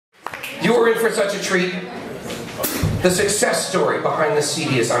You were in for such a treat. The success story behind the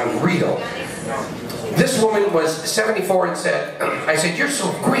CD is unreal. This woman was 74 and said, I said, you're so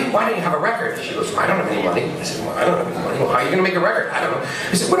great, why don't you have a record? She goes, I don't have any money. I said, well, I don't have any money. Well, how are you going to make a record? I don't know.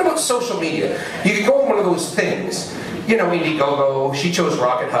 I said, what about social media? You could go on one of those things. You know, Indiegogo, she chose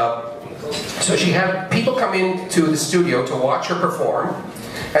Rocket Hub. So she had people come into the studio to watch her perform,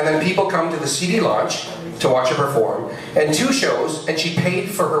 and then people come to the CD launch to watch her perform, and 2 shows, and she paid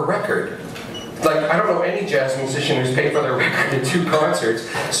for her record. Like, I don't know any jazz musician who's paid for their record in 2 concerts,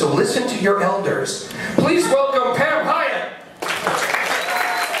 so listen to your elders. Please welcome Pam Hyatt!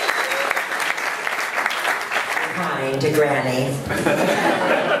 Kind to Granny.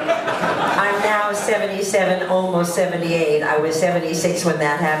 I'm now 77, almost 78. I was 76 when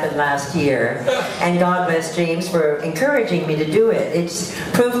that happened last year. And God bless James for encouraging me to do it. It's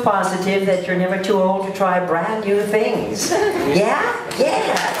proof positive that you're never too old to try brand new things. Yeah?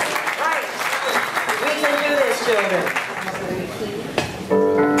 Yeah. Right. We can do this, children.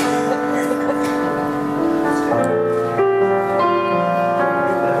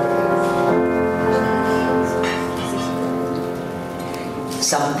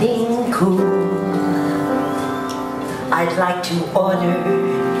 Something cool. I'd like to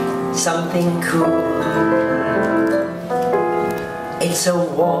order something cool. It's so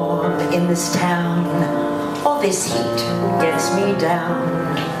warm in this town. All this heat gets me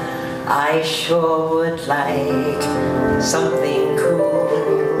down. I sure would like something cool.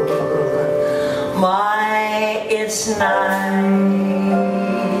 My, it's nice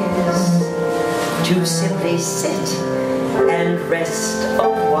to simply sit and rest a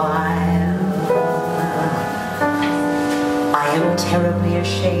while. I am terribly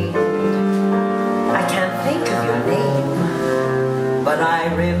ashamed. I can't think of your name, but I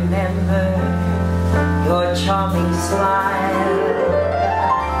remember your charming smile.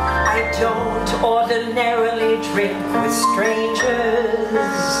 I don't ordinarily drink with strangers.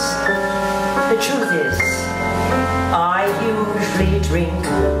 The truth is, I usually drink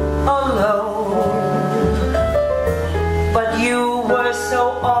alone. But you were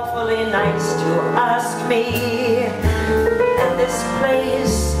so awfully nice to ask me, and this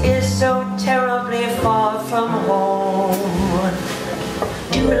place is so terribly far from home.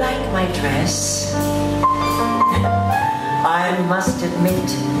 Do you like my dress? I must admit,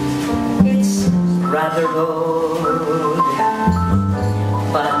 it's rather old,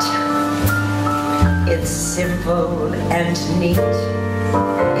 but it's simple and neat.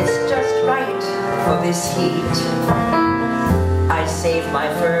 It's just right for this heat. I save my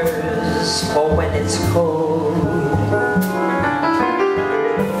furs for when it's cold.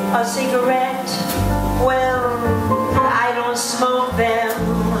 A cigarette, well, I don't smoke them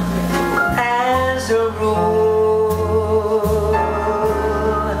as a rule.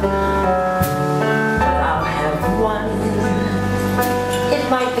 But I'll have one. It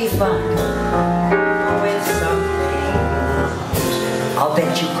might be fun with something I'll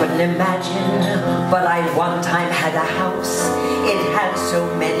bet you couldn't imagine. But I one time had a house. It had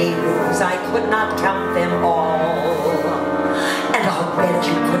so many rooms I could not count them all. And I'll bet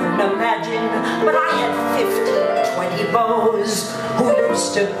you couldn't imagine, but I had 15, 20 beaux who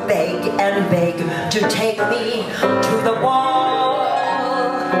used to beg and beg to take me to the ball.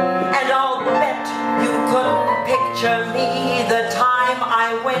 And I'll bet you couldn't picture me the time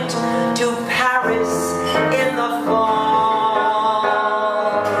I went to Paris in the fall.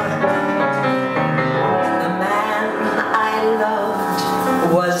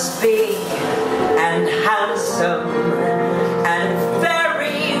 Was big and handsome and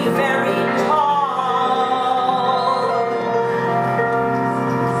very, very tall.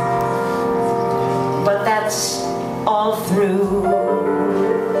 But that's all through.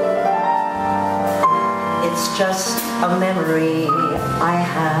 It's just a memory I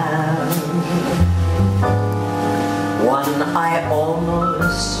have. One I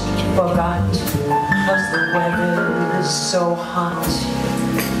almost forgot, 'cause the weather's so hot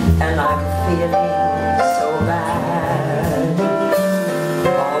and I'm feeling so bad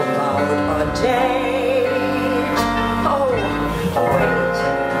about a date. Oh, wait,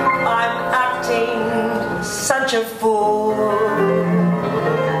 I'm acting such a fool.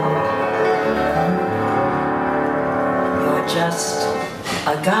 You're just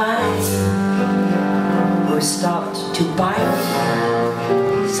a guy who stopped to buy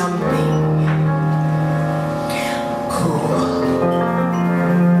me something cool.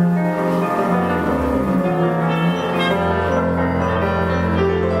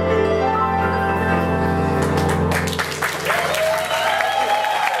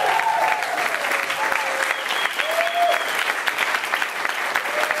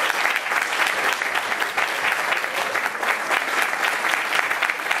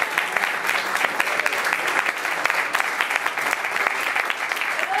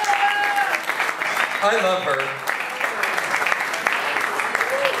 I love her.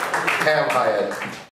 Pam Hyatt.